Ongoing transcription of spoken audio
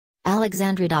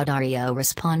Alexandra Daddario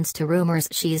responds to rumors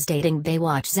she's dating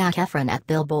Baywatch Zac Efron at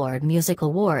Billboard Music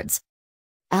Awards.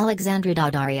 Alexandra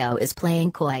Daddario is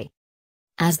playing coy.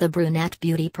 As the brunette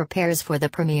beauty prepares for the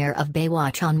premiere of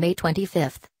Baywatch on May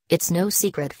 25, it's no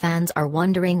secret fans are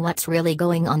wondering what's really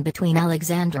going on between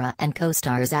Alexandra and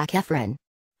co-star Zac Efron.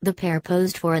 The pair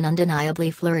posed for an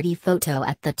undeniably flirty photo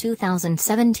at the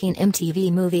 2017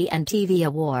 MTV Movie and TV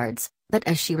Awards, but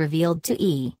as she revealed to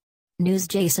E! News'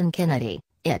 Jason Kennedy,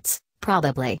 it's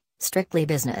probably strictly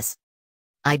business.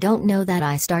 "I don't know that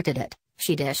I started it,"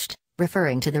 she dished,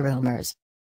 referring to the rumors.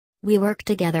 "We work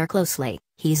together closely,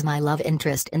 he's my love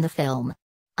interest in the film.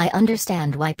 I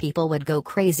understand why people would go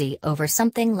crazy over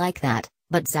something like that,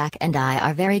 but Zac and I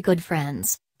are very good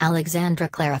friends," Alexandra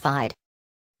clarified.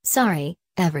 "Sorry,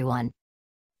 everyone."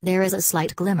 There is a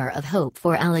slight glimmer of hope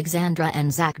for Alexandra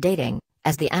and Zac dating,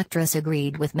 as the actress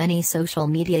agreed with many social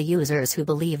media users who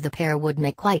believe the pair would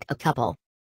make quite a couple.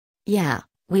 "Yeah,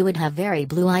 we would have very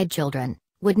blue-eyed children,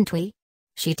 wouldn't we?"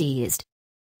 she teased.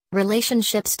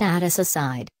 Relationship status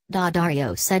aside,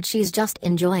 Daddario said she's just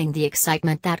enjoying the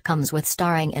excitement that comes with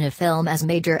starring in a film as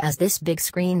major as this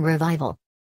big-screen revival.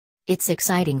 "It's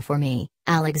exciting for me,"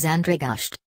 Alexandra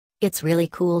gushed. "It's really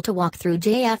cool to walk through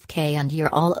JFK and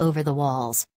you're all over the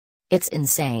walls. It's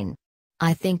insane.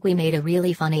 I think we made a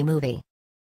really funny movie."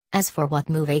 As for what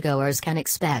moviegoers can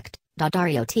expect,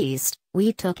 Daddario teased,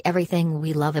 "We took everything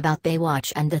we love about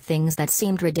Baywatch and the things that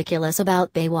seemed ridiculous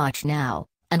about Baywatch now,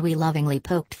 and we lovingly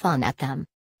poked fun at them.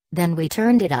 Then we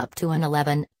turned it up to an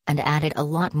 11, and added a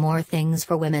lot more things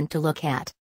for women to look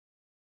at."